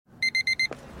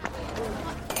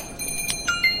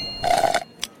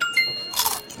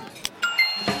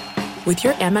With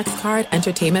your Amex card,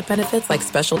 entertainment benefits like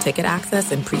special ticket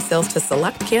access and pre-sales to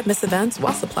select can't-miss events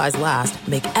while supplies last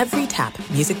make every tap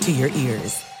music to your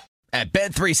ears. At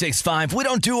Bet365, we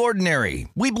don't do ordinary.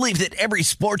 We believe that every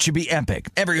sport should be epic.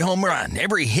 Every home run,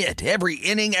 every hit, every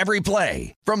inning, every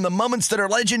play. From the moments that are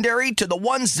legendary to the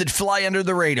ones that fly under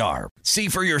the radar. See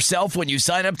for yourself when you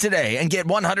sign up today and get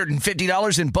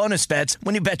 $150 in bonus bets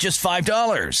when you bet just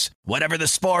 $5. Whatever the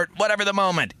sport, whatever the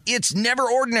moment, it's never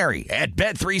ordinary at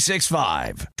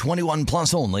Bet365. 21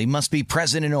 plus only. Must be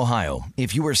present in Ohio.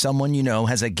 If you or someone you know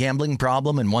has a gambling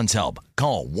problem and wants help,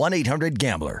 call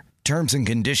 1-800-GAMBLER. Terms and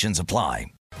conditions apply.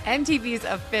 MTV's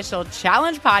official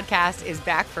Challenge podcast is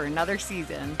back for another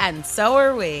season. And so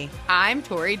are we. I'm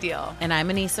Tori Deal. And I'm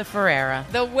Anissa Ferreira.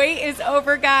 The wait is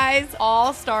over, guys.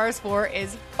 All Stars 4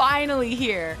 is finally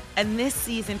here. And this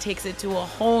season takes it to a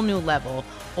whole new level.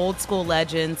 Old school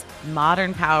legends,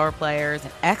 modern power players,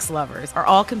 and ex-lovers are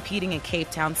all competing in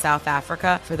Cape Town, South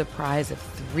Africa for the prize of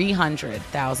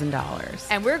 $300,000.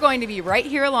 And we're going to be right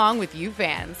here along with you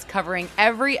fans, covering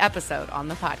every episode on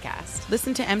the podcast.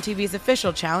 Listen to MTV's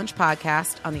official Challenge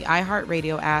podcast on the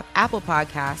iHeartRadio app, Apple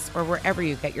Podcasts, or wherever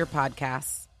you get your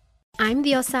podcasts. I'm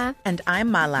Diosa. And I'm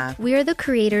Mala. We are the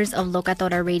creators of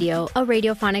Locatora Radio, a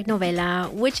radiophonic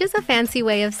novela, which is a fancy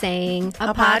way of saying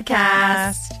a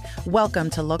podcast. Welcome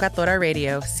to Locatora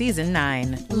Radio, Season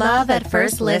 9. Love at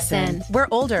first listen. We're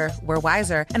older, we're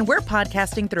wiser, and we're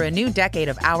podcasting through a new decade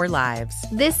of our lives.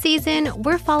 This season,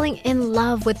 we're falling in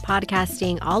love with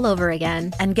podcasting all over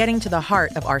again. And getting to the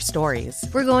heart of our stories.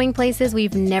 We're going places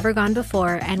we've never gone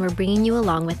before, and we're bringing you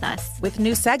along with us. With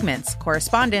new segments,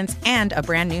 correspondence, and a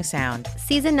brand new sound.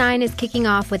 Season 9 is kicking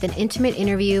off with an intimate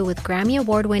interview with Grammy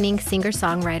Award-winning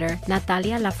singer-songwriter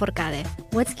Natalia Lafourcade.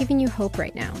 What's giving you hope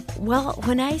right now? Well,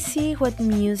 when I see what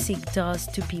music does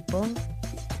to people,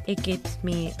 it gives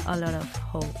me a lot of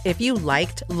hope. If you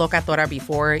liked Locatora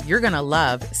before, you're going to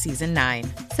love Season 9.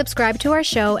 Subscribe to our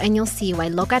show and you'll see why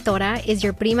Locatora is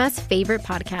your prima's favorite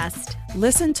podcast.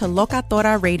 Listen to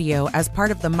Locatora Radio as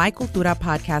part of the My Cultura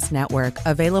Podcast Network,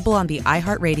 available on the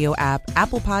iHeartRadio app,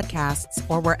 Apple Podcasts,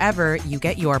 or wherever you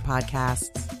get your podcasts.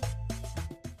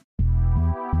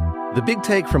 The Big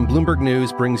Take from Bloomberg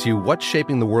News brings you what's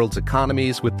shaping the world's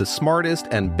economies with the smartest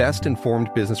and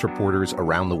best-informed business reporters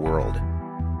around the world.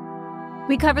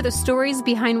 We cover the stories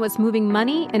behind what's moving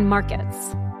money and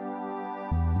markets,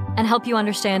 and help you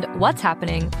understand what's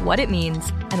happening, what it means,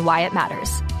 and why it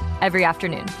matters every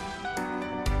afternoon.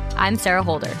 I'm Sarah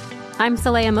Holder. I'm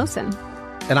Saleha Mohsen.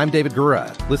 And I'm David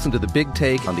Gura. Listen to The Big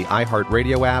Take on the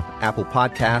iHeartRadio app, Apple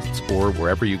Podcasts, or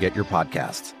wherever you get your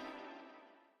podcasts.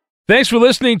 Thanks for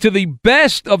listening to the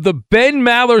Best of the Ben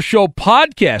Maller Show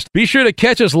podcast. Be sure to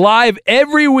catch us live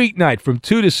every weeknight from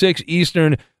 2 to 6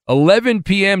 Eastern, 11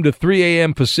 p.m. to 3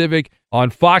 a.m. Pacific on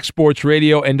Fox Sports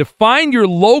Radio. And to find your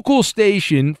local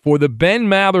station for the Ben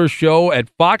Maller Show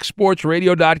at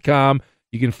foxsportsradio.com,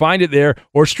 you can find it there,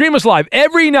 or stream us live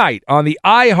every night on the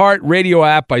iHeartRadio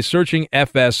app by searching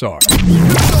FSR.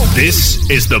 This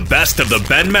is the Best of the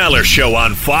Ben Maller Show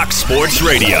on Fox Sports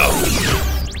Radio.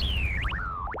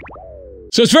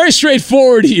 So it's very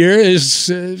straightforward here. It's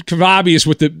kind of obvious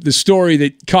what the story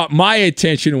that caught my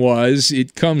attention was.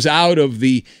 It comes out of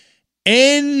the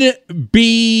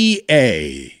NBA,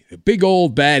 the big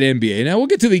old bad NBA. Now, we'll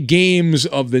get to the games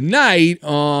of the night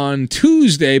on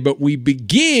Tuesday, but we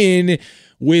begin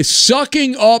with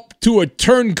sucking up to a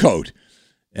turncoat.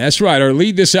 That's right. Our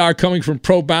lead this hour coming from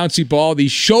Pro Bouncy Ball. The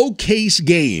showcase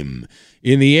game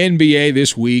in the NBA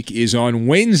this week is on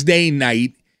Wednesday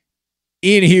night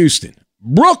in Houston.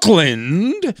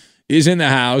 Brooklyn is in the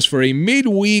house for a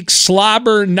midweek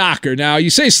slobber knocker. Now,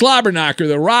 you say slobber knocker,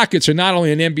 the Rockets are not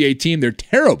only an NBA team, they're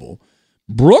terrible.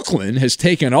 Brooklyn has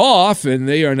taken off, and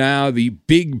they are now the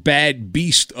big bad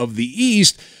beast of the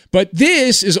East. But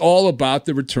this is all about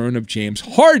the return of James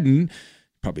Harden.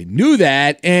 Probably knew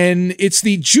that, and it's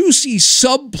the juicy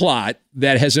subplot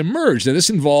that has emerged. Now,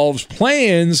 this involves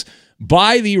plans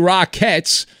by the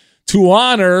Rockettes to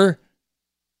honor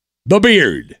the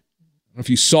beard. I don't know if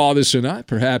you saw this or not.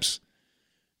 Perhaps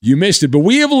you missed it. But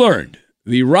we have learned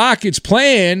the Rockets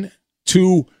plan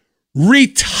to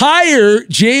retire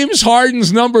James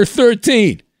Harden's number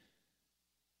 13.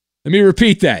 Let me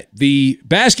repeat that. The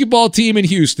basketball team in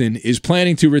Houston is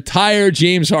planning to retire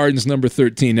James Harden's number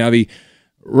 13. Now, the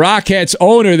Rockettes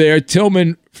owner there,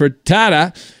 Tillman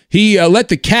Fertitta, he let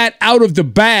the cat out of the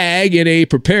bag in a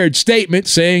prepared statement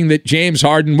saying that James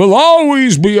Harden will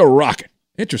always be a Rocket.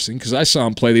 Interesting, because I saw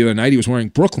him play the other night. He was wearing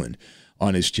Brooklyn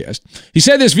on his chest. He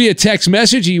said this via text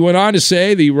message. He went on to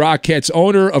say, the Rockettes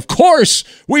owner, of course,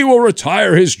 we will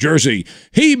retire his jersey.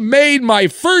 He made my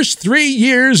first 3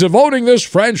 years of owning this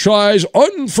franchise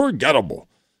unforgettable.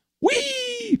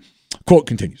 Whee! Quote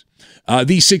continues.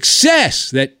 The success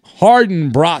that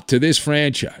Harden brought to this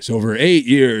franchise over 8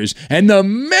 years and the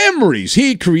memories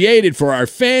he created for our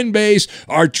fan base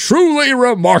are truly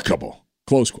remarkable.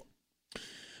 Close quote.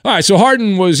 All right, so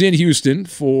Harden was in Houston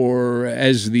for,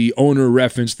 as the owner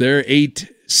referenced there,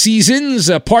 8 seasons,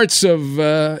 parts of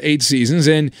 8 seasons,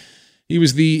 and he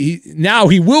was now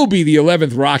he will be the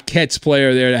 11th Rockettes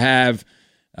player there to have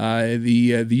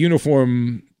the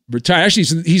uniform retired.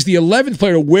 Actually, he's the 11th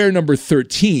player to wear number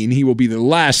 13. He will be the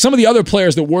last. Some of the other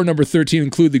players that wore number 13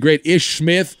 include the great Ish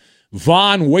Smith,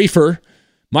 Von Wafer.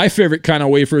 My favorite kind of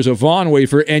wafer is a Von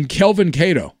Wafer, and Kelvin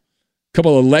Cato.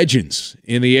 Couple of legends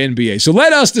in the NBA. So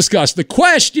let us discuss the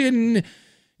question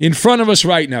in front of us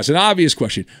right now. It's an obvious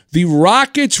question. The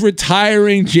Rockets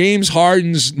retiring James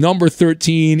Harden's number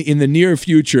 13 in the near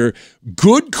future.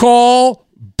 Good call,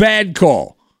 bad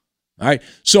call. All right.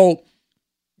 So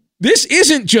this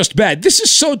isn't just bad. This is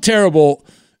so terrible.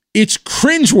 It's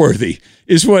cringeworthy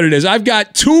is what it is. I've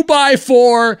got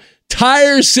 2x4,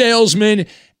 tire salesman,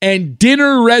 and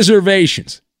dinner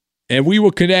reservations. And we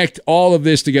will connect all of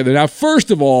this together. Now,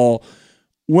 first of all,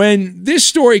 when this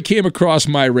story came across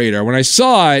my radar, when I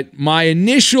saw it, my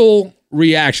initial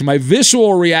reaction, my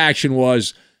visceral reaction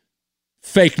was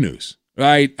fake news,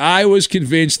 right? I was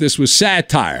convinced this was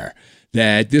satire,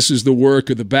 that this is the work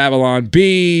of the Babylon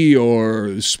Bee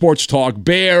or Sports Talk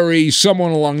Barry,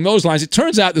 someone along those lines. It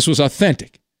turns out this was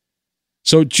authentic.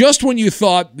 So just when you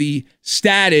thought the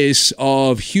status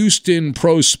of Houston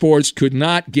pro sports could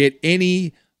not get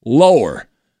any lower,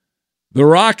 the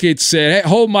Rockets said, hey,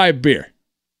 hold my beer.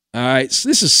 All right, so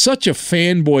this is such a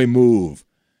fanboy move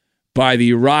by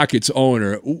the Rockets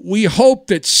owner. We hope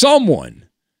that someone,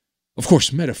 of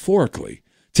course metaphorically,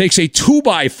 takes a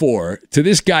 2x4 to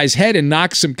this guy's head and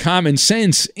knocks some common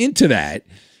sense into that.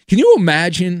 Can you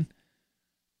imagine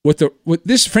what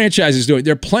this franchise is doing?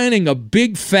 They're planning a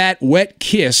big, fat, wet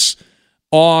kiss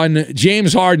on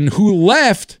James Harden, who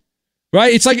left.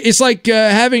 Right, it's like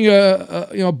having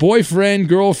a boyfriend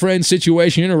girlfriend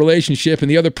situation in a relationship,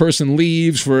 and the other person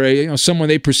leaves for someone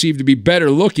they perceive to be better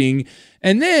looking,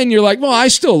 and then you're like, well,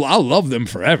 I'll love them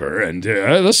forever, and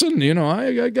listen,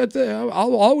 I got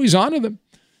I'll always honor them.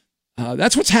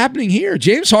 That's what's happening here.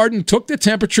 James Harden took the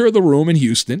temperature of the room in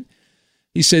Houston.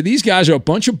 He said, these guys are a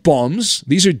bunch of bums.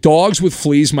 These are dogs with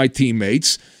fleas, my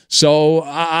teammates. So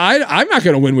I'm not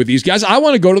going to win with these guys. I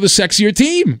want to go to the sexier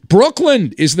team.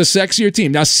 Brooklyn is the sexier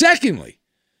team. Now, secondly,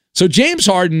 so James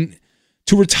Harden,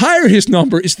 to retire his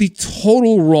number is the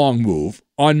total wrong move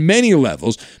on many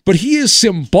levels, but he is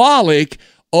symbolic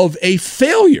of a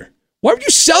failure. Why would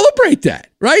you celebrate that,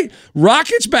 right?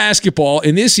 Rockets basketball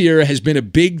in this era has been a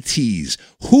big tease.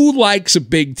 Who likes a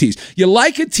big tease? You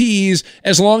like a tease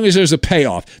as long as there's a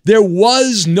payoff. There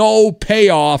was no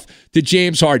payoff to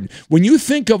James Harden. When you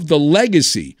think of the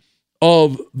legacy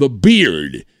of the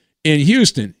beard in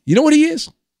Houston, you know what he is?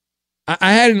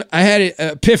 I had an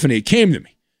epiphany. It came to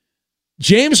me.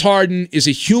 James Harden is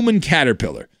a human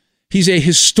caterpillar. He's a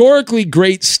historically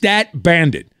great stat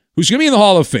bandit who's going to be in the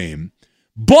Hall of Fame.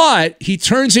 But he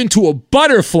turns into a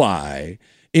butterfly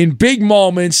in big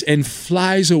moments and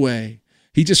flies away.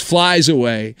 He just flies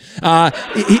away.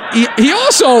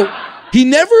 He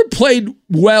never played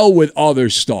well with other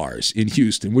stars in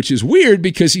Houston, which is weird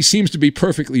because he seems to be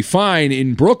perfectly fine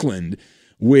in Brooklyn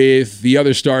with the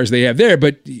other stars they have there.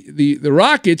 But the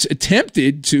Rockets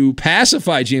attempted to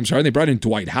pacify James Harden. They brought in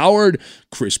Dwight Howard,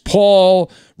 Chris Paul,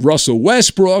 Russell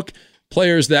Westbrook,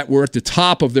 players that were at the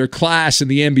top of their class in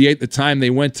the NBA at the time they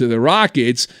went to the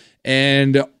Rockets,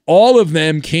 and all of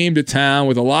them came to town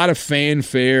with a lot of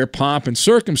fanfare, pomp, and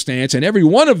circumstance, and every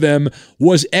one of them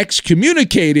was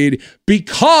excommunicated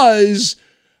because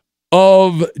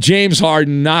of James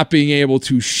Harden not being able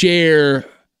to share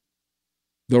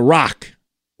the rock,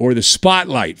 or the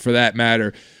spotlight for that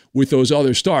matter, with those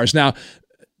other stars. Now,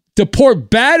 to pour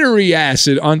battery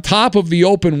acid on top of the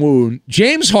open wound,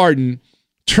 James Harden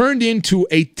turned into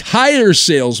a tire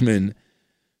salesman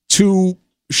to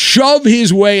shove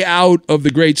his way out of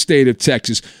the great state of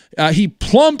Texas. He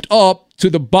plumped up to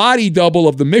the body double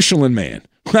of the Michelin Man.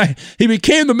 Right? He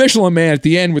became the Michelin Man at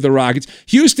the end with the Rockets.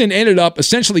 Houston ended up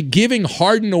essentially giving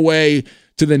Harden away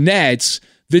to the Nets,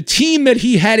 the team that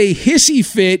he had a hissy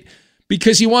fit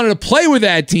because he wanted to play with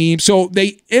that team. So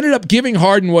they ended up giving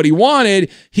Harden what he wanted.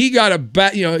 He got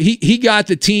he got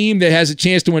the team that has a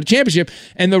chance to win a championship,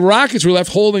 and the Rockets were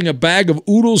left holding a bag of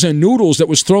oodles and noodles that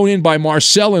was thrown in by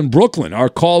Marcel in Brooklyn, our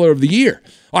caller of the year.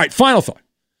 All right, final thought.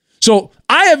 So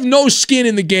I have no skin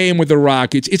in the game with the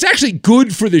Rockets. It's actually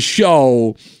good for the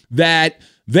show that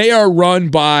they are run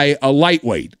by a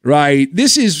lightweight, right?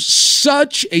 This is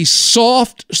such a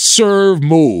soft serve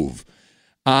move.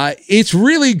 It's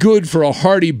really good for a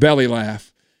hearty belly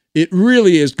laugh. It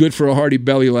really is good for a hearty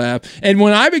belly laugh. And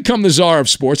when I become the czar of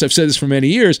sports, I've said this for many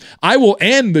years, I will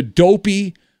end the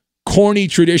dopey, corny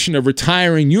tradition of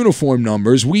retiring uniform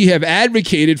numbers. We have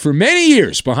advocated for many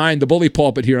years behind the bully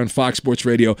pulpit here on Fox Sports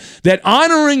Radio that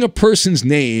honoring a person's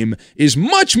name is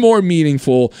much more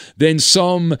meaningful than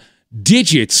some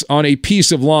digits on a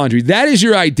piece of laundry. That is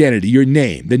your identity, your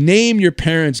name, the name your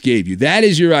parents gave you. That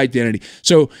is your identity.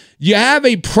 So you have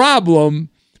a problem,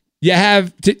 you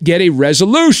have to get a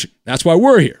resolution. That's why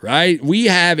we're here, right? We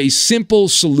have a simple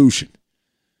solution.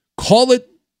 Call it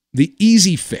the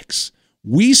easy fix.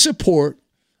 We support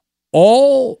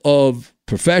all of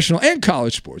professional and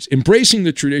college sports embracing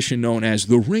the tradition known as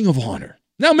the Ring of Honor.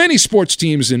 Now, many sports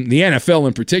teams, in the NFL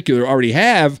in particular, already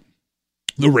have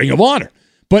the Ring of Honor.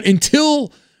 But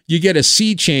until you get a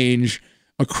sea change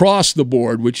across the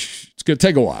board, which it's going to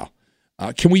take a while,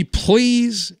 can we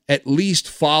please at least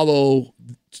follow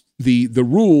the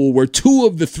rule where 2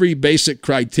 of the 3 basic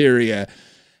criteria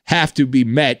have to be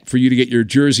met for you to get your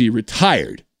jersey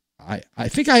retired? I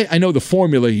think I know the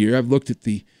formula here. I've looked at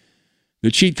the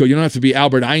cheat code. You don't have to be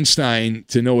Albert Einstein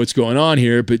to know what's going on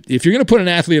here. But if you're going to put an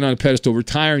athlete on a pedestal,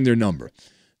 retiring their number,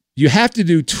 you have to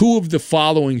do 2 of the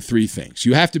following 3 things.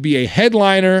 You have to be a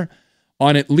headliner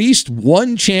on at least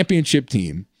one championship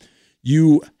team.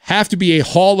 You have to be a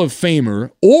Hall of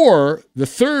Famer, or the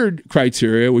third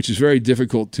criteria, which is very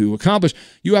difficult to accomplish,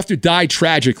 you have to die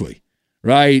tragically,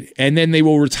 right? And then they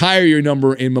will retire your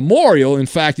number in memorial. In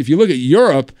fact, if you look at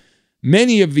Europe,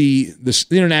 many of the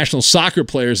international soccer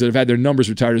players that have had their numbers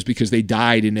retired is because they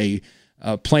died in a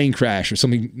plane crash or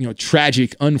something,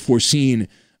 tragic, unforeseen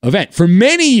event. For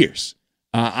many years,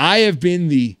 I have been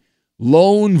the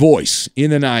lone voice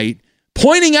in the night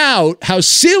pointing out how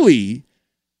silly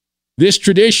this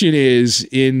tradition is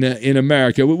in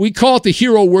America. We call it the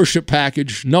hero worship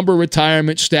package, number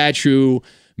retirement, statue,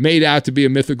 made out to be a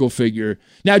mythical figure.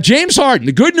 Now, James Harden,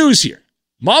 the good news here,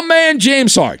 my man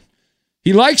James Harden,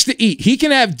 he likes to eat. He can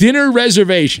have dinner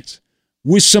reservations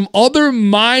with some other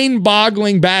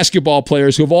mind-boggling basketball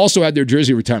players who have also had their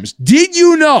jersey retirements. Did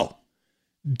you know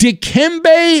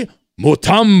Dikembe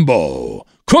Mutombo,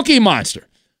 Cookie Monster,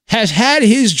 has had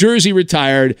his jersey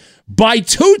retired by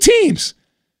 2 teams,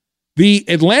 the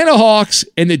Atlanta Hawks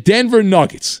and the Denver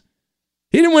Nuggets.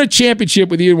 He didn't win a championship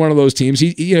with either one of those teams.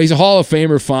 He's a Hall of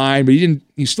Famer, fine, but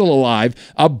he's still alive.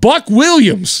 Buck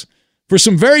Williams, for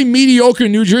some very mediocre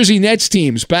New Jersey Nets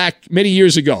teams back many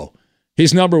years ago,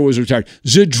 his number was retired.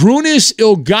 Zydrunas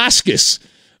Ilgauskas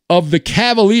of the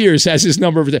Cavaliers has his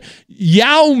number retired.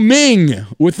 Yao Ming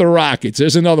with the Rockets.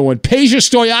 There's another one. Peja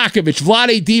Stojakovic,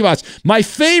 Vlade Divac. My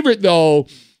favorite, though,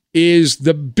 is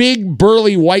the big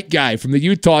burly white guy from the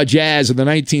Utah Jazz of the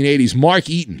 1980s, Mark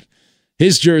Eaton.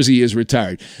 His jersey is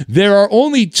retired. There are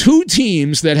only 2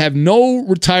 teams that have no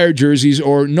retired jerseys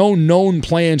or no known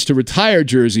plans to retire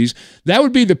jerseys. That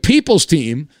would be the People's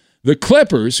Team, the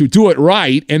Clippers, who do it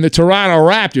right, and the Toronto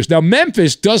Raptors. Now,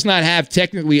 Memphis does not have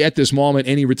technically at this moment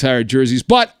any retired jerseys,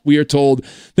 but we are told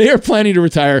they are planning to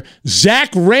retire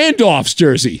Zach Randolph's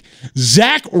jersey.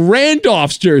 Zach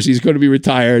Randolph's jersey is going to be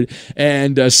retired,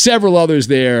 and several others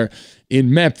there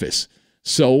in Memphis.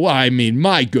 So, I mean,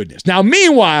 my goodness. Now,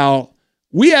 meanwhile,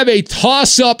 we have a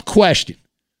toss-up question.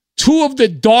 2 of the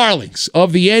darlings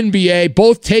of the NBA,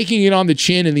 both taking it on the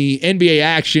chin in the NBA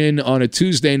action on a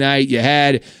Tuesday night. You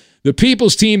had the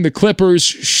People's Team, the Clippers,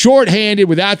 shorthanded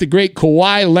without the great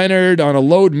Kawhi Leonard on a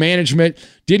load management,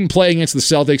 didn't play against the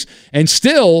Celtics, and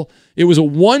still it was a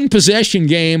 1-possession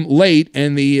game late,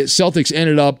 and the Celtics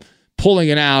ended up pulling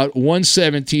it out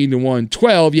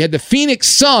 117-112. You had the Phoenix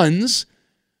Suns,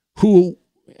 who,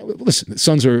 listen, the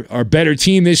Suns are a better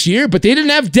team this year, but they didn't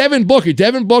have Devin Booker.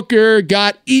 Devin Booker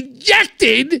got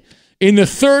ejected in the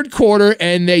third quarter,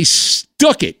 and they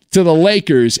stuck it to the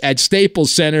Lakers at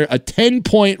Staples Center, a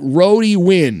 10-point roadie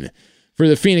win for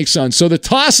the Phoenix Suns. So the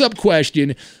toss-up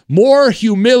question, more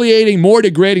humiliating, more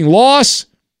degrading loss,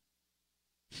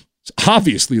 it's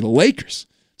obviously the Lakers.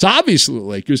 It's obviously the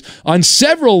Lakers on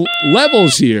several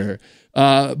levels here.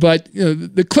 But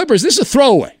the Clippers, this is a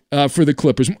throwaway for the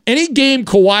Clippers. Any game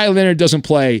Kawhi Leonard doesn't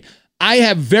play, I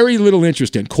have very little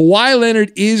interest in. Kawhi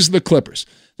Leonard is the Clippers.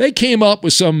 they came up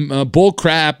with some bull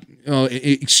crap,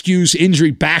 excuse injury,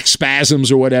 back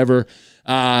spasms or whatever.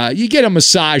 You get a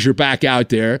massager back out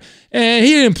there, and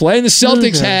he didn't play. And the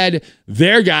Celtics had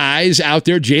their guys out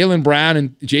there, Jaylen Brown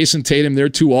and Jason Tatum, their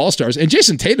 2 All-Stars. And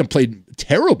Jason Tatum played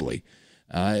terribly,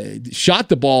 shot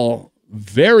the ball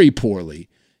very poorly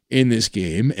in this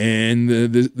game. And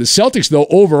the Celtics, though,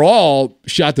 overall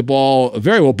shot the ball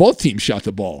very well. Both teams shot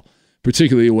the ball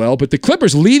particularly well. But the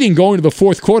Clippers leading going to the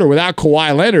fourth quarter without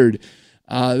Kawhi Leonard,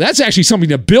 that's actually something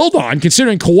to build on,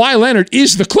 considering Kawhi Leonard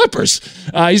is the Clippers.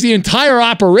 He's the entire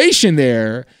operation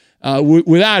there,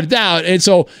 without a doubt. And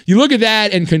so you look at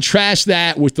that and contrast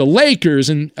that with the Lakers,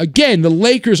 and again, the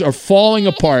Lakers are falling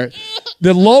apart.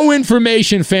 The low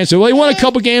information fans, so they won a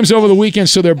couple games over the weekend,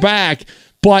 so they're back.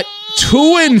 But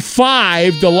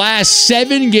 2-5 the last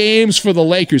 7 games for the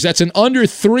Lakers. That's an under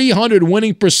 300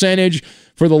 winning percentage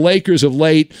for the Lakers of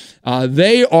late.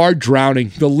 They are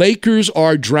drowning. The Lakers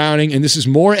are drowning, and this is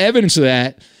more evidence of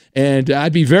that. And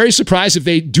I'd be very surprised if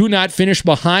they do not finish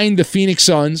behind the Phoenix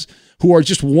Suns, who are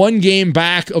just 1 game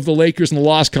back of the Lakers in the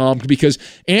loss column, because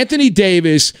Anthony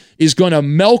Davis is going to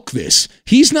milk this.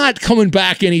 He's not coming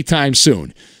back anytime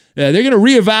soon. They're going to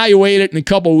reevaluate it in a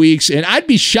couple weeks, and I'd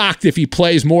be shocked if he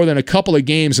plays more than a couple of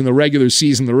games in the regular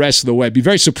season the rest of the way. I'd be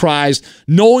very surprised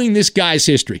knowing this guy's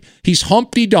history. He's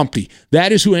Humpty Dumpty.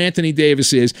 That is who Anthony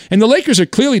Davis is, and the Lakers are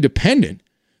clearly dependent.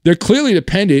 They're clearly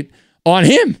dependent on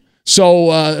him.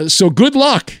 So good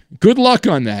luck. Good luck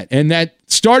on that. And that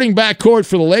starting backcourt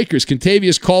for the Lakers,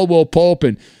 Kentavious Caldwell-Pope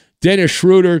and Dennis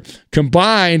Schroeder,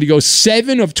 combined to go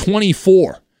 7 of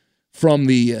 24 from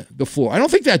the floor. I don't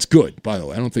think that's good, by the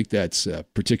way. I don't think that's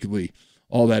particularly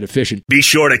all that efficient. Be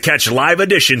sure to catch live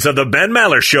editions of the Ben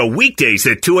Maller Show weekdays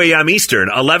at 2 a.m. Eastern,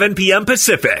 11 p.m.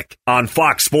 Pacific on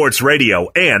Fox Sports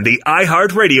Radio and the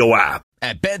iHeartRadio app.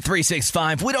 At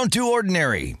Bet365, we don't do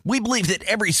ordinary. We believe that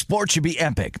every sport should be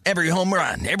epic. Every home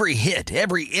run, every hit,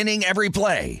 every inning, every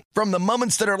play. From the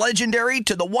moments that are legendary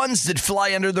to the ones that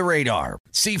fly under the radar.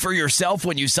 See for yourself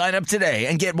when you sign up today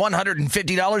and get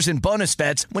 $150 in bonus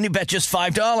bets when you bet just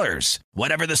 $5.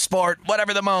 Whatever the sport,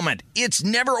 whatever the moment, it's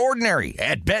never ordinary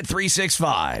at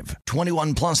Bet365.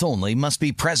 21 plus only. Must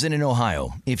be present in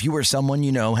Ohio. If you or someone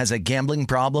you know has a gambling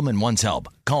problem and wants help,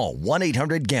 call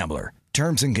 1-800-GAMBLER.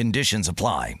 Terms and conditions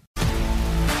apply.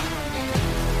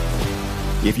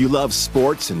 If you love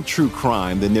sports and true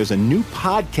crime, then there's a new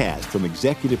podcast from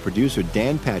executive producer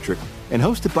Dan Patrick and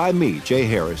hosted by me, Jay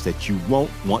Harris, that you won't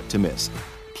want to miss.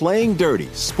 Playing Dirty: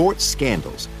 Sports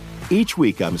Scandals. Each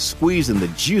week, I'm squeezing the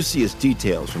juiciest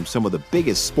details from some of the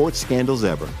biggest sports scandals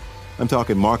ever. I'm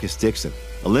talking Marcus Dixon,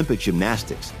 Olympic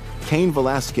gymnastics, Cain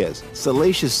Velasquez,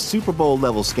 salacious Super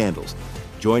Bowl-level scandals.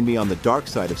 Join me on the dark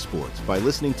side of sports by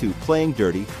listening to Playing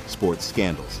Dirty: Sports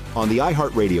Scandals on the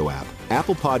iHeartRadio app,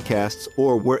 Apple Podcasts,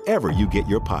 or wherever you get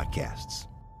your podcasts.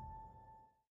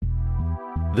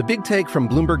 The Big Take from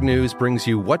Bloomberg News brings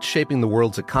you what's shaping the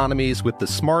world's economies with the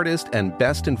smartest and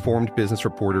best-informed business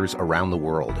reporters around the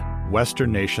world.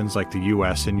 Western nations like the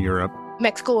U.S. and Europe.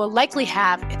 Mexico will likely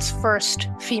have its first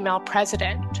female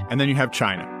president. And then you have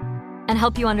China. And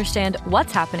help you understand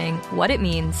what's happening, what it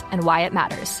means, and why it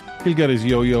matters. He'll get his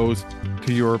yo-yos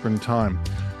to Europe in time.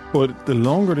 But the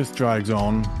longer this drags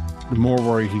on, the more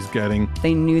worry he's getting.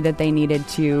 They knew that they needed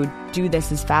to do this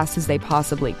as fast as they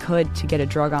possibly could to get a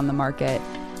drug on the market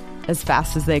as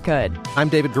fast as they could. I'm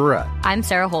David Gura. I'm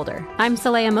Sarah Holder. I'm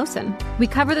Saleha Mohsen. We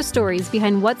cover the stories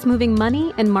behind what's moving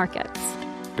money and markets.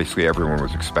 Basically, everyone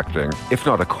was expecting, if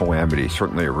not a calamity,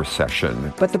 certainly a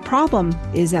recession. But the problem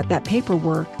is that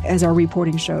paperwork, as our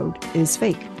reporting showed, is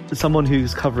fake. As someone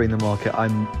who's covering the market,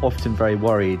 I'm often very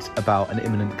worried about an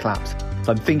imminent collapse.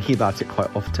 So I'm thinking about it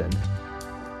quite often.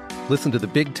 Listen to The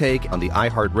Big Take on the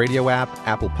iHeartRadio app,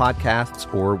 Apple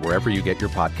Podcasts, or wherever you get your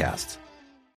podcasts.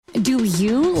 Do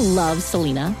you love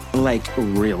Selena? Like,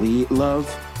 really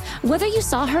love? Whether you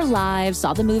saw her live,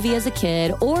 saw the movie as a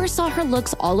kid, or saw her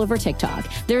looks all over TikTok,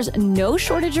 there's no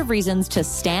shortage of reasons to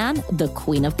stan the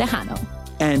Queen of Tejano.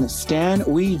 And Stan,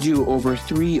 we do over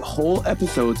 3 whole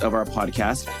episodes of our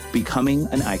podcast, Becoming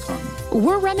an Icon.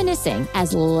 We're reminiscing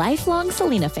as lifelong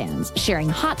Selena fans, sharing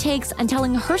hot takes and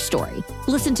telling her story.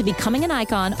 Listen to Becoming an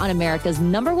Icon on America's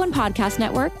 #1 podcast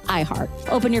network, iHeart.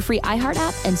 Open your free iHeart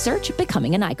app and search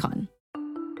Becoming an Icon.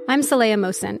 I'm Saleha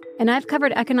Mohsen, and I've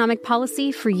covered economic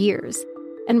policy for years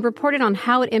and reported on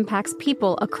how it impacts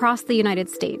people across the United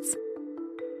States.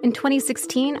 In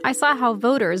 2016, I saw how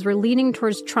voters were leaning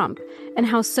towards Trump and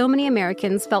how so many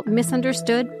Americans felt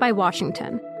misunderstood by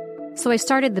Washington. So I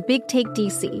started The Big Take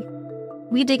DC.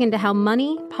 We dig into how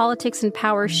money, politics, and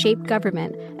power shape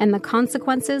government and the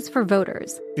consequences for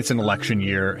voters. It's an election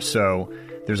year, so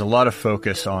there's a lot of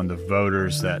focus on the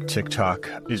voters that TikTok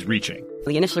is reaching.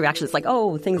 The initial reaction is like,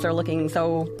 oh, things are looking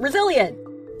so resilient.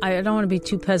 I don't want to be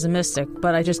too pessimistic,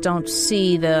 but I just don't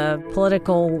see the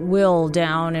political will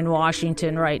down in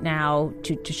Washington right now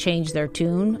to change their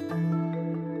tune.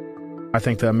 I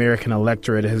think the American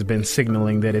electorate has been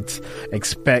signaling that it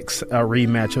expects a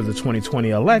rematch of the 2020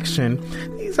 election.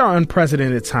 These are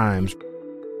unprecedented times.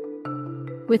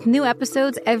 With new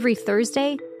episodes every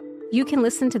Thursday, you can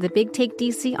listen to the Big Take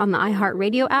DC on the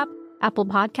iHeartRadio app, Apple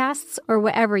Podcasts, or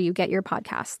wherever you get your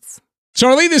podcasts. So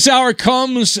our lead this hour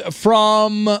comes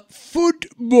from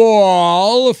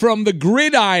football, from the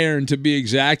gridiron to be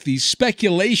exact, the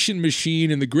speculation machine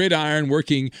in the gridiron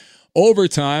working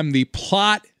overtime. The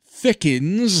plot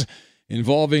thickens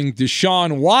involving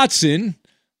Deshaun Watson.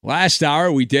 Last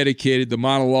hour, we dedicated the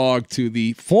monologue to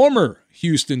the former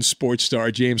Houston sports star,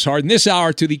 James Harden. This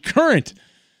hour to the current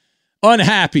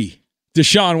unhappy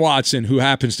Deshaun Watson, who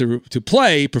happens to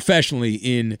play professionally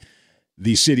in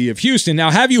the city of Houston.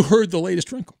 Now, have you heard the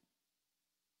latest wrinkle?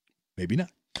 Maybe not.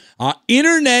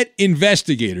 Internet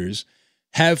investigators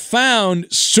have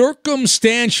found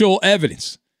circumstantial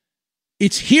evidence.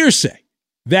 It's hearsay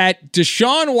that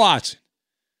Deshaun Watson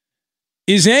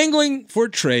is angling for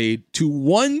trade to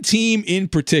one team in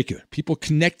particular, people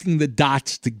connecting the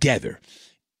dots together.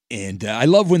 And I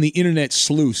love when the internet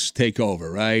sleuths take over,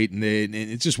 right? And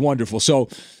it's just wonderful. So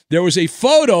there was a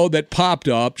photo that popped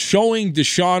up showing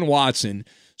Deshaun Watson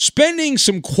spending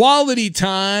some quality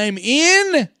time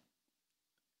in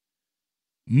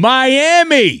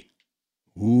Miami.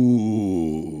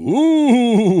 Ooh,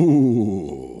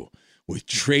 with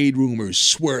trade rumors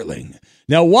swirling.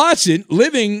 Now, Watson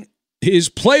living his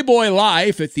Playboy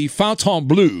life at the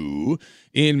Fontainebleau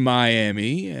in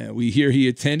Miami. We hear he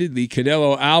attended the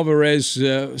Canelo Alvarez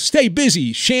stay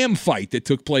busy sham fight that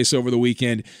took place over the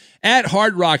weekend at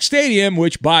Hard Rock Stadium,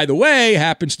 which, by the way,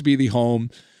 happens to be the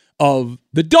home of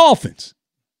the Dolphins.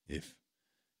 If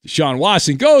Deshaun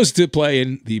Watson goes to play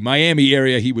in the Miami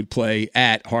area, he would play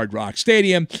at Hard Rock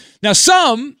Stadium. Now,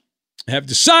 some have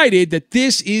decided that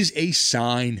this is a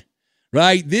sign,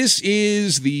 right? This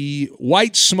is the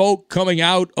white smoke coming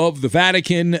out of the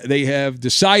Vatican. They have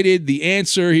decided the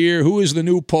answer here. Who is the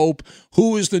new pope?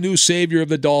 Who is the new savior of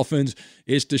the Dolphins?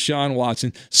 It's Deshaun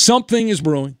Watson. Something is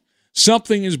brewing.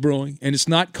 Something is brewing, and it's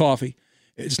not coffee.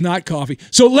 It's not coffee.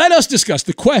 So let us discuss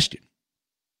the question.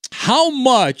 How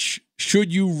much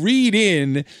should you read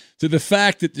in to the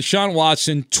fact that Deshaun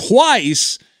Watson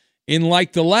twice in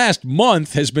like the last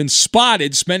month has been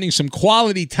spotted spending some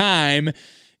quality time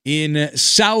in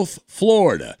South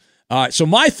Florida? So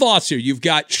my thoughts here, you've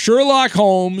got Sherlock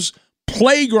Holmes,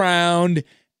 playground,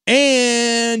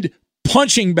 and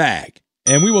punching bag.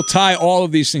 And we will tie all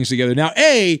of these things together. Now,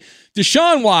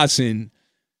 Deshaun Watson,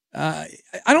 I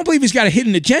don't believe he's got a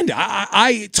hidden agenda.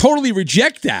 I totally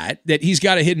reject that he's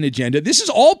got a hidden agenda. This is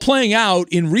all playing out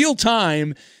in real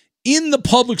time in the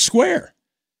public square.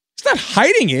 He's not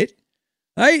hiding it.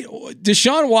 Right?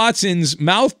 Deshaun Watson's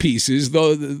mouthpieces,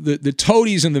 though the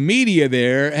toadies and the media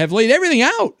there, have laid everything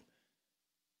out.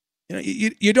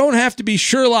 You don't have to be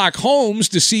Sherlock Holmes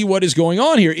to see what is going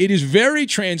on here. It is very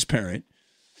transparent.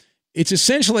 It's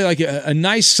essentially like a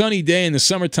nice sunny day in the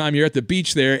summertime. You're at the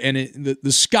beach there, and the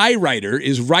skywriter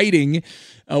is writing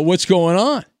what's going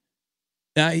on.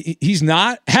 He's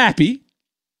not happy,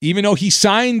 even though he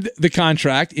signed the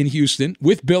contract in Houston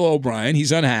with Bill O'Brien.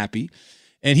 He's unhappy.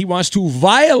 And he wants to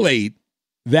violate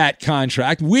that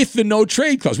contract with the no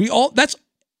trade clause.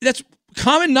 That's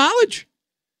common knowledge.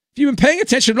 If you've been paying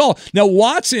attention at all. Now,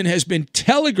 Watson has been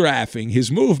telegraphing his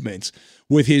movements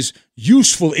with his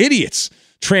useful idiots,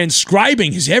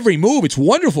 transcribing his every move. It's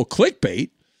wonderful clickbait.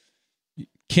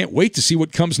 Can't wait to see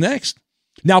what comes next.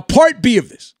 Now, part B of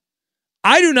this.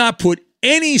 I do not put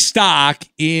any stock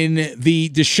in the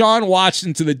Deshaun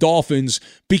Watson to the Dolphins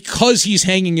because he's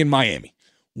hanging in Miami.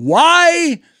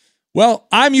 Why? Well,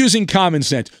 I'm using common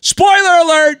sense. Spoiler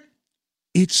alert!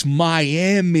 It's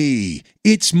Miami.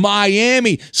 It's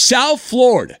Miami. South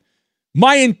Florida.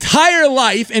 My entire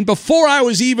life, and before I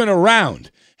was even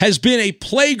around, has been a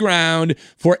playground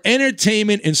for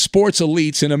entertainment and sports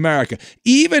elites in America.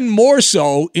 Even more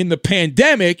so in the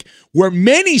pandemic, where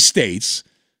many states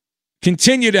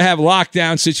continue to have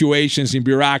lockdown situations and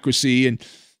bureaucracy, and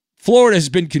Florida has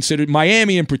been considered,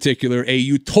 Miami in particular, a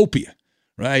utopia.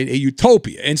 Right? A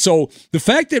utopia. And so the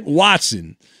fact that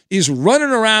Watson is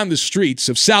running around the streets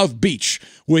of South Beach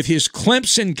with his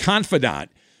Clemson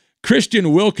confidant,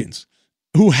 Christian Wilkins,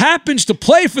 who happens to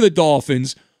play for the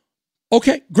Dolphins,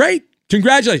 okay, great.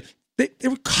 Congratulations. They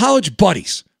were college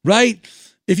buddies, right?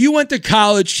 If you went to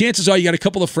college, chances are you got a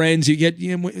couple of friends. You get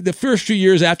the first few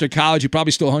years after college, you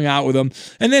probably still hung out with them.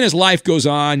 And then as life goes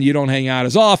on, you don't hang out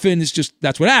as often. It's just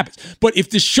that's what happens. But if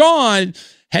Deshaun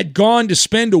had gone to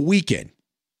spend a weekend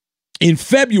in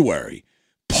February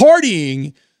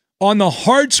partying on the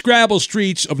hardscrabble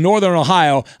streets of Northern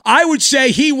Ohio, I would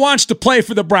say he wants to play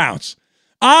for the Browns.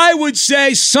 I would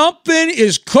say something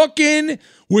is cooking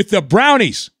with the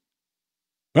Brownies.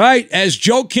 Right? As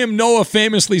Joakim Noah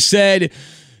famously said,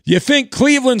 you think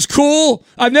Cleveland's cool?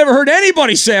 I've never heard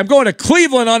anybody say I'm going to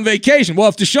Cleveland on vacation. Well,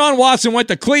 if Deshaun Watson went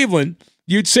to Cleveland,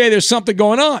 you'd say there's something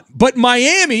going on. But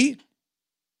Miami,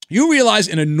 you realize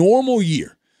in a normal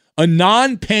year, a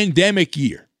non-pandemic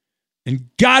year, and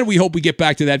God, we hope we get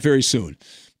back to that very soon.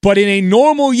 But in a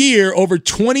normal year, over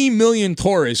 20 million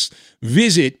tourists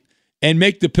visit and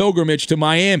make the pilgrimage to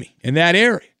Miami in that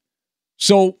area.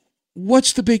 So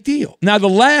what's the big deal? Now, the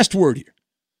last word here.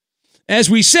 As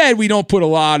we said, we don't put a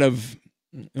lot of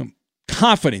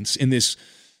confidence in this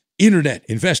internet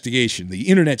investigation, the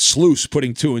internet sleuths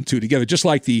putting two and two together, just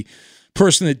like the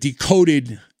person that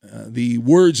decoded the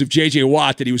words of J.J.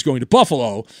 Watt that he was going to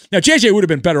Buffalo. Now, J.J. would have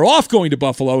been better off going to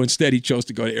Buffalo. Instead, he chose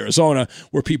to go to Arizona,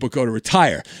 where people go to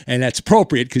retire. And that's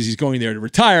appropriate because he's going there to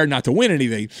retire, not to win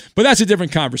anything. But that's a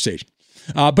different conversation.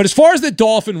 But as far as the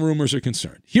Dolphin rumors are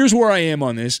concerned, here's where I am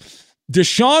on this.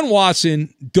 Deshaun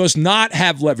Watson does not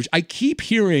have leverage. I keep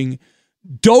hearing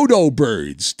dodo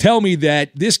birds tell me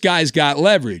that this guy's got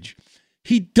leverage.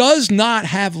 He does not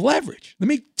have leverage. Let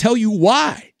me tell you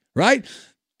why, right?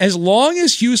 As long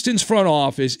as Houston's front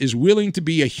office is willing to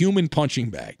be a human punching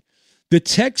bag, the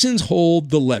Texans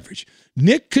hold the leverage.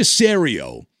 Nick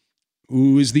Caserio,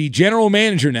 who is the general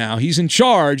manager now, he's in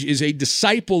charge, is a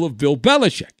disciple of Bill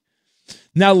Belichick.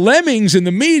 Now, lemmings in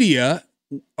the media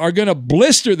are going to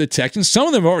blister the Texans. Some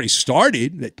of them have already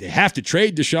started. They have to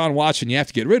trade Deshaun Watson. You have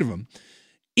to get rid of him.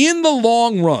 In the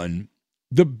long run,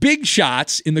 the big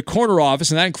shots in the corner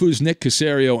office, and that includes Nick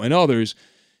Caserio and others,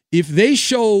 if they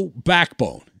show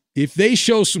backbone, if they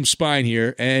show some spine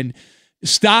here and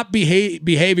stop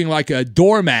behaving like a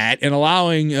doormat and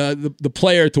allowing the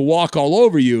player to walk all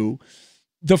over you,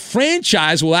 the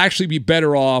franchise will actually be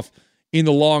better off in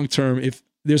the long term if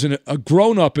there's a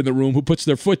grown-up in the room who puts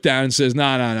their foot down and says,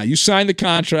 no, you signed the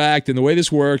contract, and the way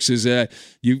this works is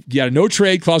you got a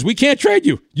no-trade clause. We can't trade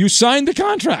you. You signed the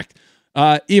contract.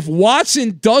 If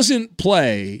Watson doesn't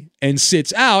play and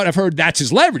sits out, I've heard that's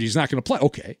his leverage. He's not going to play.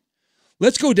 Okay.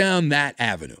 Let's go down that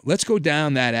avenue. It's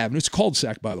a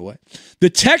cul-de-sac, by the way. The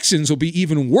Texans will be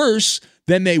even worse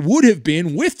than they would have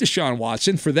been with Deshaun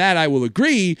Watson. For that, I will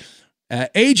agree.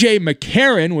 A.J.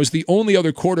 McCarron was the only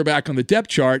other quarterback on the depth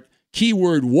chart.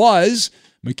 Keyword was,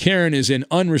 McCarron is an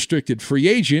unrestricted free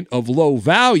agent of low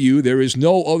value. There is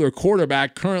no other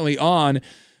quarterback currently on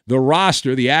the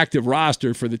roster, the active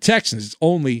roster for the Texans. It's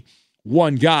only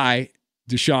one guy,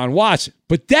 Deshaun Watson.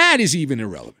 But that is even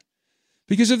irrelevant.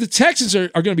 Because if the Texans are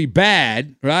going to be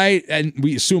bad, right, and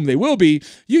we assume they will be,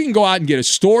 you can go out and get a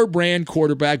store-brand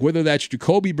quarterback, whether that's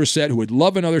Jacoby Brissett, who would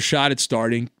love another shot at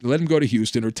starting, let him go to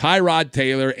Houston, or Tyrod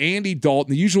Taylor, Andy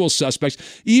Dalton, the usual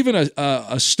suspects, even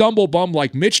a stumble bum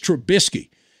like Mitch Trubisky,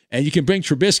 and you can bring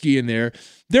Trubisky in there.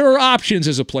 There are options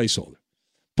as a placeholder.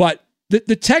 But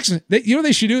the Texans, you know what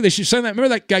they should do? They should sign that. Remember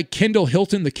that guy Kendall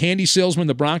Hilton, the candy salesman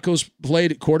the Broncos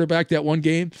played at quarterback that one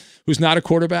game, who's not a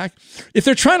quarterback? If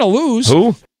they're trying to lose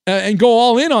and go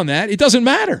all in on that, it doesn't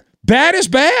matter. Bad is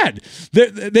bad.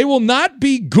 They will not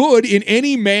be good in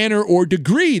any manner or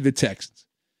degree, the Texans.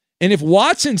 And if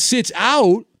Watson sits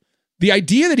out, the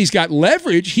idea that he's got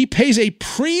leverage, he pays a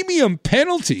premium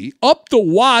penalty up the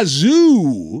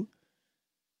wazoo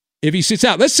if he sits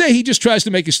out. Let's say he just tries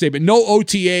to make a statement. No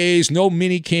OTAs, no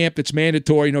mini camp that's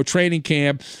mandatory, no training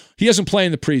camp. He doesn't play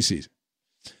in the preseason.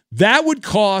 That would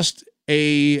cost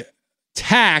a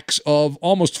tax of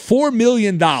almost $4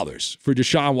 million for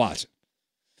Deshaun Watson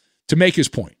to make his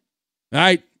point. All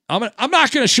right? I'm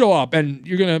not going to show up, and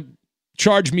you're going to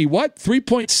charge me what?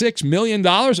 $3.6 million?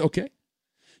 Okay.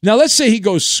 Now, let's say he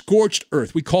goes scorched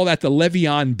earth. We call that the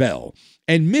Le'Veon Bell,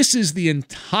 and misses the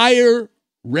entire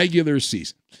regular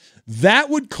season. That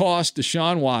would cost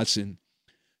Deshaun Watson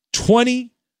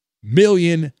 $20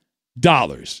 million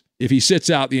if he sits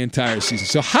out the entire season.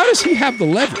 So how does he have the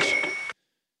leverage?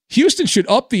 Houston should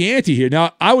up the ante here.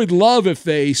 Now, I would love if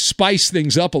they spice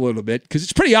things up a little bit, because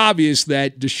it's pretty obvious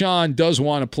that Deshaun does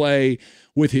want to play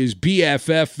with his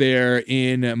BFF there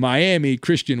in Miami,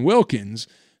 Christian Wilkins,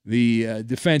 the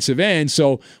defensive end.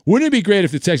 So wouldn't it be great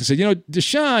if the Texans said,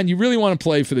 Deshaun, you really want to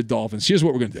play for the Dolphins? Here's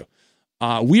what we're going to do.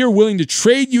 We are willing to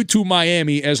trade you to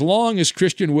Miami as long as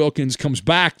Christian Wilkins comes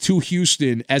back to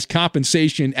Houston as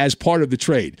compensation as part of the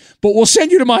trade. But we'll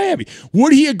send you to Miami.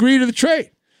 Would he agree to the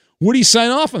trade? Would he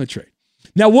sign off on the trade?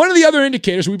 Now, one of the other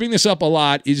indicators, we bring this up a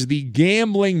lot, is the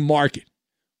gambling market.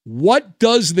 What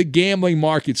does the gambling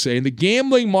market say? And the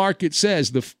gambling market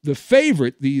says the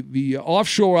favorite, the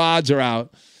offshore odds are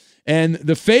out, and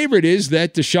the favorite is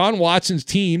that Deshaun Watson's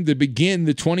team to begin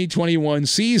the 2021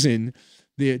 season,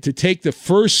 to take the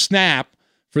first snap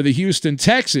for the Houston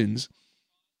Texans,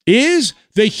 is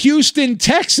the Houston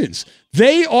Texans.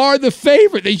 They are the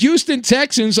favorite. The Houston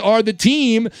Texans are the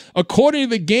team, according to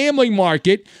the gambling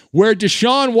market, where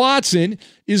Deshaun Watson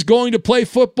is going to play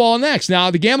football next.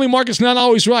 Now, the gambling market's not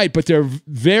always right, but they're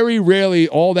very rarely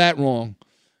all that wrong.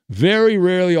 Very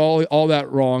rarely all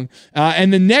that wrong.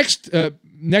 And the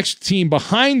next team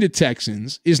behind the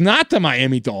Texans is not the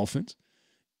Miami Dolphins.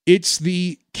 It's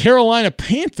the Carolina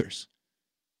Panthers,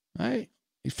 right?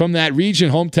 From that region,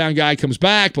 hometown guy comes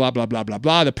back, blah, blah, blah, blah,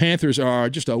 blah. The Panthers are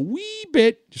just a wee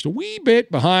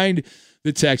bit behind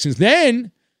the Texans.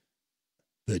 Then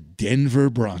the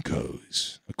Denver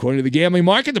Broncos. According to the gambling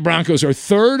market, the Broncos are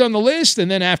third on the list.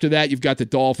 And then after that, you've got the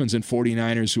Dolphins and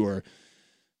 49ers who are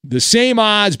the same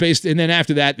odds based. And then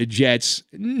after that, the Jets.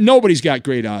 Nobody's got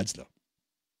great odds, though.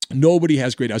 Nobody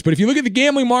has great odds. But if you look at the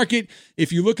gambling market,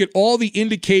 if you look at all the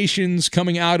indications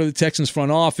coming out of the Texans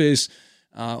front office,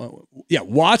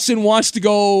 Watson wants to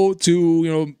go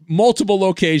to multiple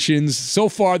locations. So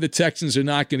far, the Texans are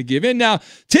not going to give in. Now,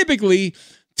 typically,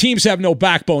 teams have no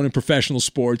backbone in professional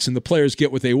sports, and the players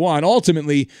get what they want.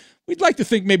 Ultimately, we'd like to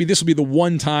think maybe this will be the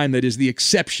one time that is the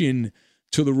exception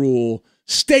to the rule.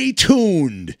 Stay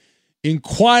tuned.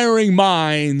 Inquiring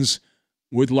minds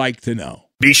would like to know.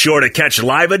 Be sure to catch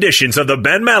live editions of the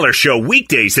Ben Maller Show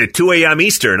weekdays at 2 a.m.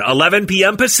 Eastern, 11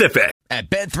 p.m. Pacific. At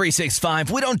Bet365,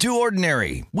 we don't do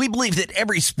ordinary. We believe that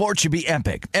every sport should be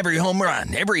epic. Every home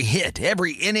run, every hit,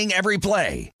 every inning, every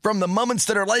play. From the moments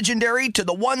that are legendary to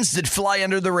the ones that fly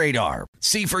under the radar.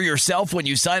 See for yourself when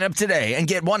you sign up today and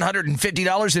get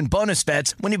 $150 in bonus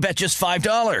bets when you bet just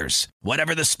 $5.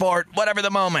 Whatever the sport, whatever the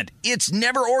moment, it's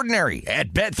never ordinary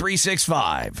at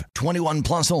Bet365. 21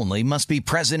 plus only. Must be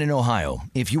present in Ohio.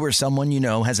 If you or someone you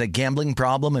know has a gambling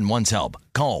problem and wants help,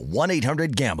 call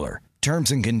 1-800-GAMBLER.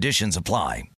 Terms and conditions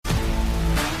apply.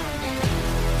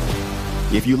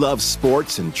 If you love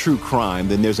sports and true crime,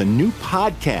 then there's a new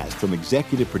podcast from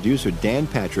executive producer Dan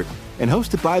Patrick and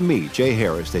hosted by me, Jay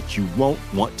Harris, that you won't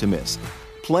want to miss.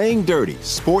 Playing Dirty: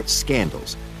 Sports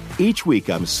Scandals. Each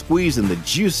week, I'm squeezing the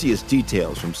juiciest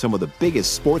details from some of the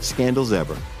biggest sports scandals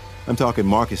ever. I'm talking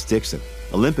Marcus Dixon,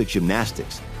 Olympic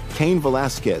gymnastics, Cain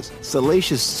Velasquez,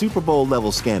 salacious Super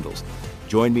Bowl-level scandals.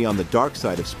 Join me on the dark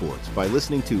side of sports by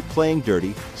listening to Playing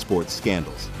Dirty: Sports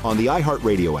Scandals on the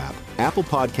iHeartRadio app, Apple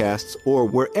Podcasts, or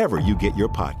wherever you get your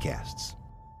podcasts.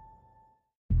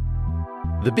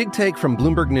 The Big Take from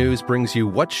Bloomberg News brings you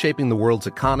what's shaping the world's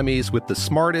economies with the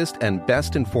smartest and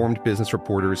best-informed business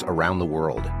reporters around the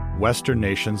world. Western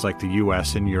nations like the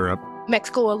U.S. and Europe.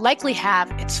 Mexico will likely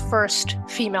have its first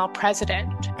female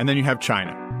president. And then you have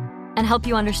China. And help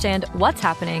you understand what's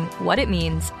happening, what it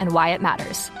means, and why it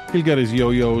matters. He'll get his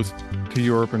yo-yos to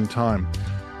Europe in time.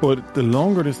 But the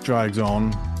longer this drags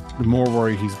on, the more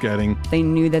worry he's getting. They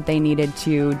knew that they needed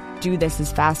to do this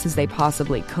as fast as they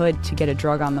possibly could to get a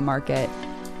drug on the market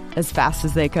as fast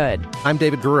as they could. I'm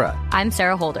David Gura. I'm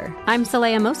Sarah Holder. I'm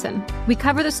Saleha Mohsen. We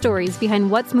cover the stories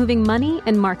behind what's moving money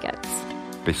and markets.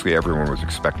 Basically, everyone was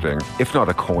expecting, if not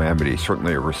a calamity,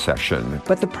 certainly a recession.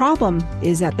 But the problem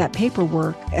is that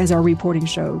paperwork, as our reporting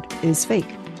showed, is fake.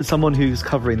 As someone who's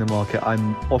covering the market,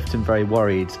 I'm often very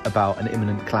worried about an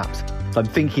imminent collapse. So I'm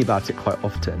thinking about it quite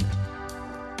often.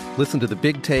 Listen to The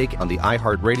Big Take on the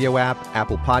iHeartRadio app,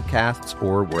 Apple Podcasts,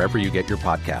 or wherever you get your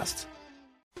podcasts.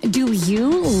 Do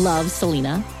you love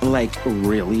Selena? Like,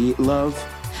 really love?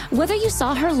 Whether you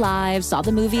saw her live, saw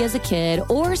the movie as a kid,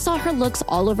 or saw her looks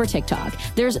all over TikTok,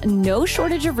 there's no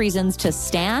shortage of reasons to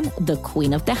stan the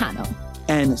Queen of Tejano.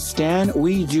 And Stan,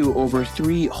 we do over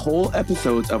 3 whole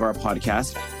episodes of our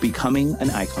podcast, Becoming an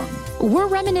Icon. We're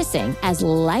reminiscing as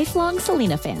lifelong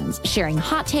Selena fans, sharing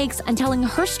hot takes and telling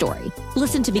her story.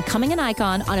 Listen to Becoming an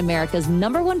Icon on America's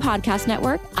 #1 podcast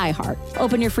network, iHeart.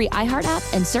 Open your free iHeart app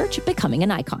and search Becoming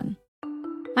an Icon.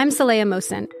 I'm Saleha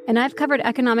Mohsen, and I've covered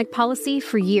economic policy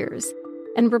for years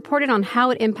and reported on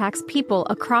how it impacts people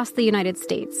across the United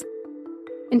States.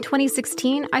 In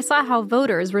 2016, I saw how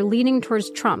voters were leaning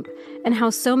towards Trump and how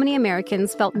so many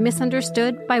Americans felt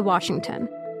misunderstood by Washington.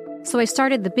 So I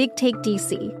started the Big Take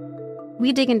DC.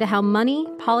 we dig into how money,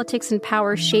 politics, and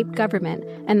power shape government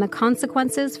and the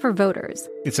consequences for voters.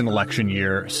 It's an election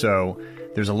year, so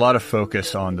there's a lot of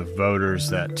focus on the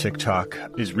voters that TikTok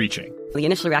is reaching. The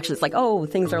initial reaction is like, oh,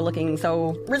 things are looking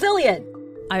so resilient.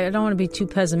 I don't want to be too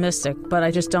pessimistic, but I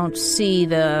just don't see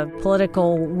the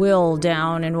political will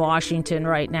down in Washington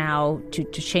right now to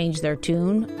change their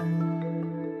tune.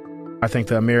 I think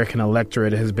the American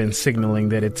electorate has been signaling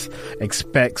that it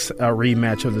expects a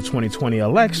rematch of the 2020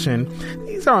 election.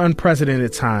 These are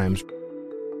unprecedented times.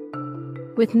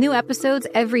 With new episodes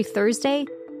every Thursday,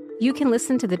 you can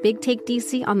listen to The Big Take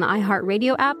DC on the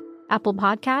iHeartRadio app, Apple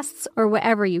Podcasts, or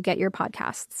wherever you get your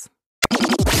podcasts.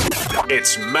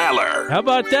 It's Maller. How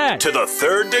about that? To the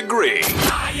third degree.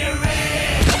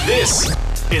 This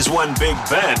is when Big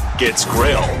Ben gets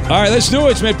grilled. All right, let's do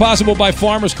it. It's made possible by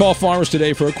Farmers. Call Farmers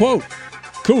today for a quote.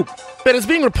 Coop. But it's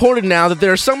being reported now that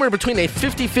there's somewhere between a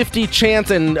 50-50 chance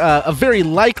and a very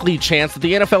likely chance that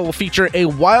the NFL will feature a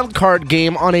wild card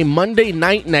game on a Monday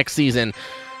night next season.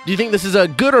 Do you think this is a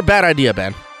good or bad idea,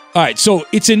 Ben? All right, so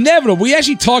it's inevitable. We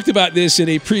actually talked about this in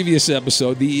a previous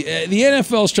episode. The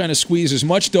NFL is trying to squeeze as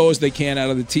much dough as they can out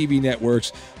of the TV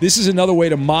networks. This is another way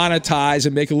to monetize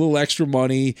and make a little extra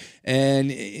money.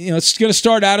 And it's going to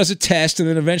start out as a test, and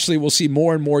then eventually we'll see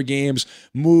more and more games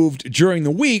moved during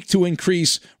the week to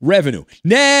increase revenue.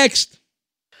 Next.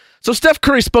 So Steph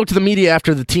Curry spoke to the media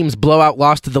after the team's blowout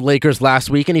loss to the Lakers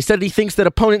last week, and he said he thinks that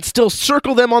opponents still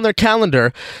circle them on their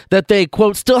calendar, that they,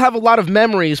 quote, still have a lot of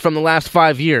memories from the last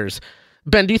 5 years.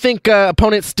 Ben, do you think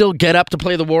opponents still get up to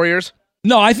play the Warriors?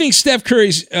 No, I think Steph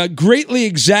Curry's greatly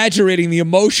exaggerating the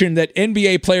emotion that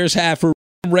NBA players have for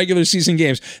regular season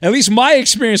games. At least my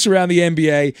experience around the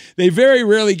NBA, they very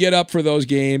rarely get up for those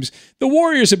games. The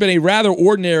Warriors have been a rather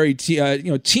ordinary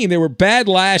team. They were bad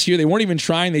last year. They weren't even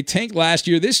trying. They tanked last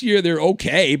year. This year they're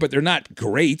okay, but they're not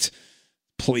great.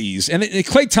 Please. And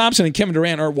Klay Thompson and Kevin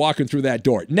Durant aren't walking through that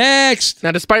door. Next.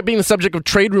 Now, despite being the subject of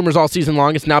trade rumors all season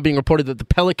long, it's now being reported that the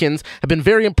Pelicans have been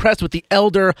very impressed with the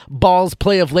elder Ball's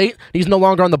play of late. He's no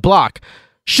longer on the block.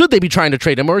 Should they be trying to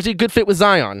trade him, or is he a good fit with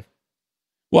Zion?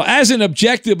 Well, as an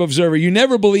objective observer, you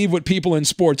never believe what people in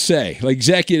sports say, like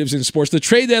executives in sports. The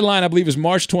trade deadline, I believe, is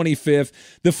March 25th.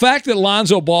 The fact that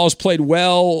Lonzo Ball's played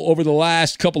well over the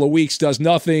last couple of weeks does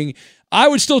nothing. I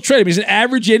would still trade him. He's an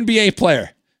average NBA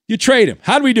player. You trade him.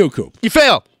 How do we do, Coop? You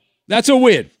fail. That's a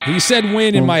win. He said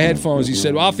win in my headphones. He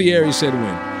said, off the air, he said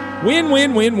win. Win,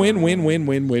 win, win, win, win, win,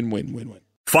 win, win, win, win, win.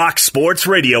 Fox Sports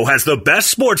Radio has the best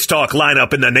sports talk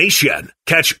lineup in the nation.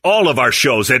 Catch all of our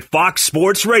shows at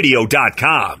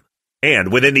foxsportsradio.com.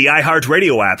 And within the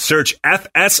iHeartRadio app, search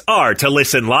FSR to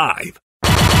listen live.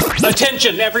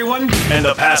 Attention, everyone. And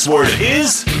the password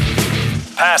is...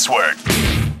 Password.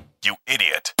 You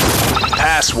idiot.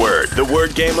 Password, the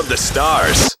word game of the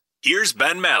stars. Here's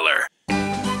Ben Maller.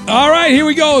 All right, here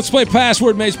we go. Let's play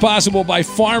Password, made possible by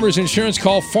Farmers Insurance.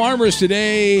 Call Farmers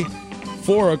today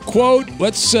for a quote.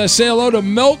 Let's say hello to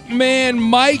Milkman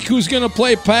Mike, who's going to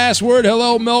play Password.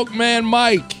 Hello, Milkman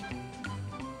Mike.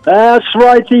 That's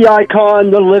right, the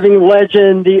icon, the living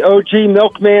legend, the OG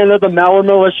milkman of the Maller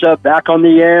Militia, back on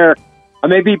the air. I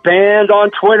may be banned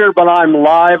on Twitter, but I'm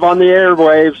live on the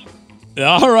airwaves.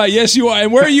 All right, yes, you are.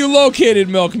 And where are you located,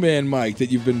 Milkman Mike,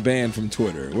 that you've been banned from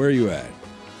Twitter? Where are you at?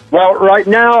 Well, right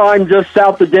now, I'm just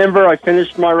south of Denver. I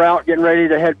finished my route, getting ready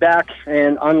to head back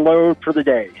and unload for the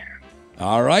day.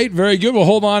 All right, very good. Well,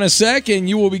 hold on a sec, and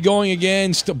you will be going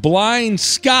against Blind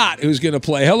Scott, who's going to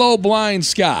play. Hello, Blind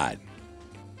Scott.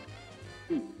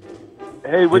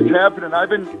 Hey, what's happening? I've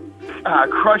been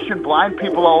crushing blind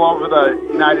people all over the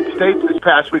United States this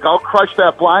past week. I'll crush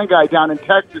that blind guy down in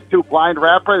Texas, too. Blind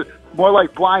rapper. More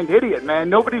like blind idiot, man.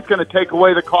 Nobody's going to take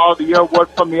away the Call of the Year award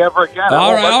from me ever again.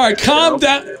 All right. Calm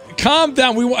down. Calm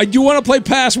down. Do you want to play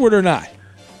Password or not?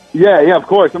 Yeah, of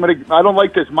course. I don't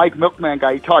like this Mike Milkman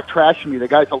guy. He talked trash to me. The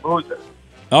guy's a loser.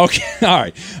 Okay, all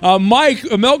right.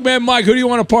 Milkman Mike, who do you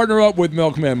want to partner up with,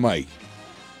 Milkman Mike?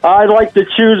 I'd like to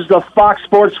choose the Fox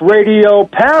Sports Radio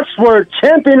Password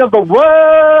Champion of the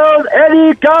World,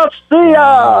 Eddie Garcia.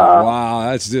 Wow,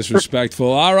 that's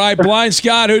disrespectful. All right, Blind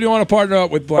Scott, who do you want to partner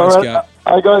up with, Blind Scott?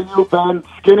 I got you, Ben.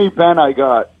 Skinny Ben, I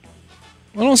got.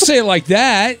 Well, don't say it like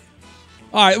that.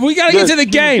 All right, we got to get to the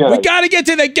game. We got to get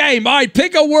to the game. All right,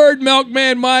 pick a word,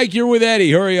 Milkman Mike. You're with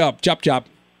Eddie. Hurry up. Chop, chop.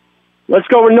 Let's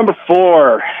go with number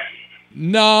 4.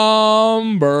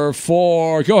 Number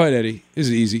 4. Go ahead, Eddie. This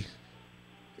is easy.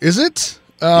 Is it?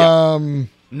 No.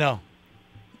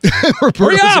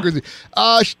 Hurry up!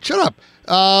 Shut up.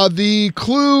 The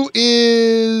clue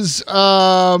is,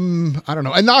 I don't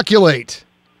know, inoculate.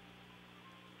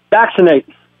 Vaccinate.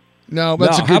 No,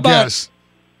 that's a good guess.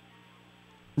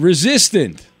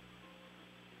 Resistant.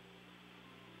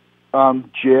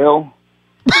 Jail.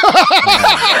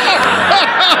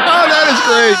 That is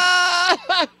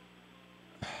great.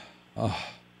 Oh.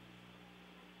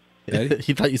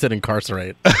 He thought you said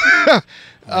incarcerate.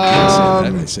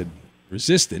 I said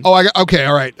resistant. Oh, okay,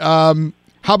 all right. How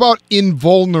about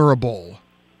invulnerable?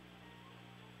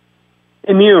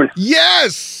 Immune.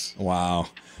 Yes. Wow.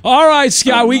 All right,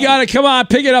 Scott, we got it. Come on,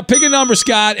 pick it up. Pick a number,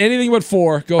 Scott. Anything but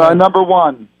 4. Go ahead. Number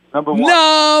one. Number one.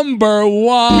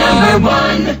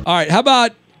 All right, how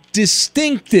about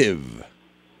distinctive?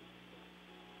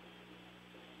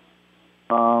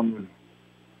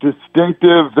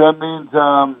 Distinctive, that means,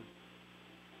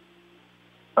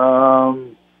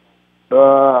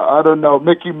 I don't know,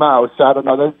 Mickey Mouse. I don't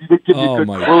know. You did give me a good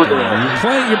clue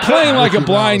there. You're playing like a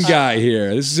blind guy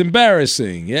here. This is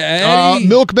embarrassing. Yeah, Eddie?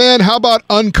 Milkman, how about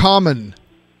uncommon?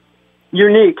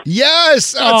 Unique.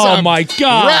 Yes. Oh, my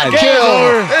God.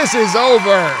 Kill. This is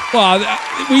over. Well,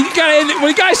 when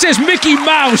the guy says Mickey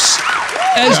Mouse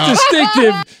as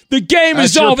distinctive, the game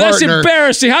is over. That's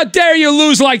embarrassing. How dare you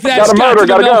lose like that, Scott, to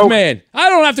the Milkman? I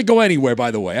don't have to go anywhere,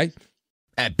 by the way.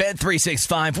 At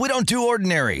Bet365, we don't do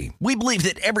ordinary. We believe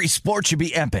that every sport should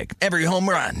be epic. Every home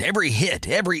run, every hit,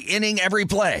 every inning, every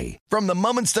play. From the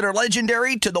moments that are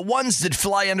legendary to the ones that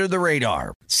fly under the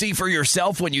radar. See for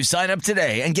yourself when you sign up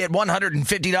today and get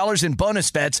 $150 in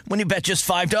bonus bets when you bet just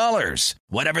 $5.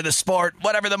 Whatever the sport,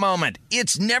 whatever the moment,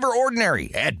 it's never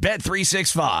ordinary at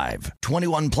Bet365.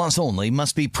 21 plus only.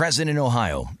 Must be present in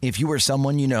Ohio. If you or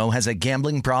someone you know has a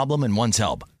gambling problem and wants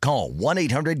help, call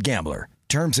 1-800-GAMBLER.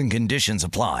 Terms and conditions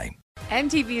apply.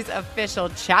 MTV's official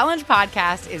Challenge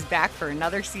podcast is back for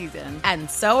another season.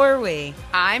 And so are we.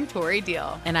 I'm Tori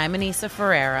Deal. And I'm Anissa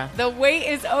Ferreira. The wait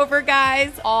is over,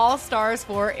 guys. All Stars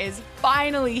 4 is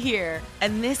finally here.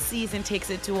 And this season takes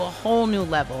it to a whole new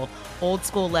level. Old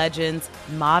school legends,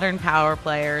 modern power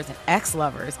players, and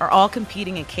ex-lovers are all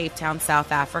competing in Cape Town,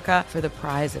 South Africa for the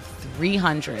prize of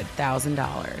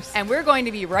 $300,000. And we're going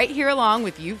to be right here along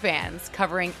with you fans,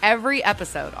 covering every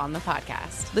episode on the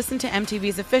podcast. Listen to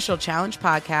MTV's official Challenge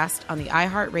podcast on the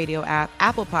iHeartRadio app,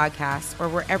 Apple Podcasts, or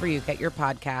wherever you get your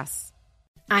podcasts.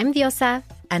 I'm Diosa.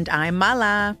 And I'm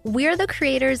Mala. We're the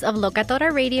creators of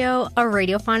Locatora Radio, a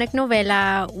radiophonic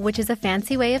novela, which is a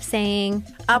fancy way of saying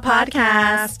a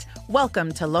podcast.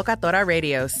 Welcome to Locatora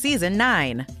Radio Season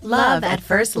 9. Love at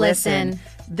First Listen.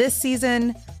 This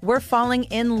season, we're falling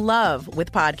in love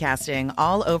with podcasting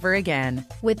all over again.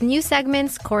 With new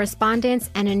segments, correspondence,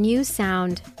 and a new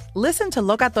sound. Listen to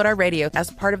Locatora Radio as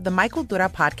part of the My Cultura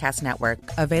Podcast Network.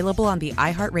 Available on the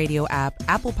iHeartRadio app,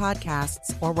 Apple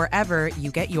Podcasts, or wherever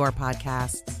you get your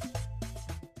podcasts.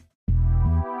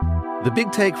 The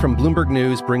Big Take from Bloomberg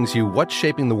News brings you what's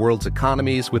shaping the world's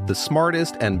economies with the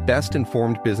smartest and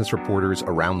best-informed business reporters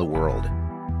around the world.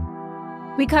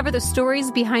 We cover the stories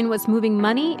behind what's moving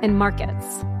money and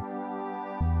markets.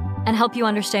 And help you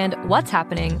understand what's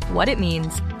happening, what it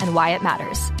means, and why it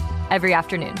matters. Every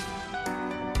afternoon.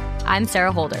 I'm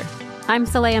Sarah Holder. I'm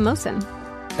Saleha Mohsen.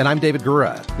 And I'm David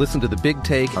Gura. Listen to The Big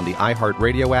Take on the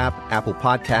iHeartRadio app, Apple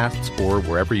Podcasts, or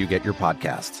wherever you get your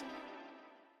podcasts.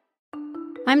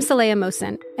 I'm Saleha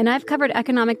Mohsen, and I've covered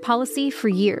economic policy for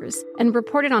years and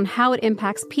reported on how it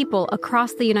impacts people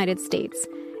across the United States.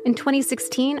 In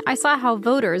 2016, I saw how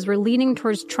voters were leaning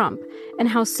towards Trump and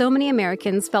how so many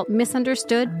Americans felt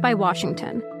misunderstood by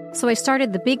Washington. So I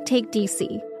started The Big Take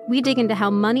DC. We dig into how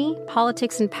money,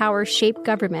 politics, and power shape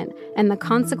government and the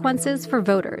consequences for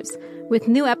voters. With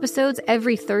new episodes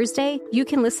every Thursday, you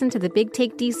can listen to The Big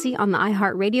Take DC on the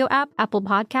iHeartRadio app, Apple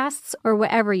Podcasts, or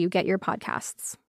wherever you get your podcasts.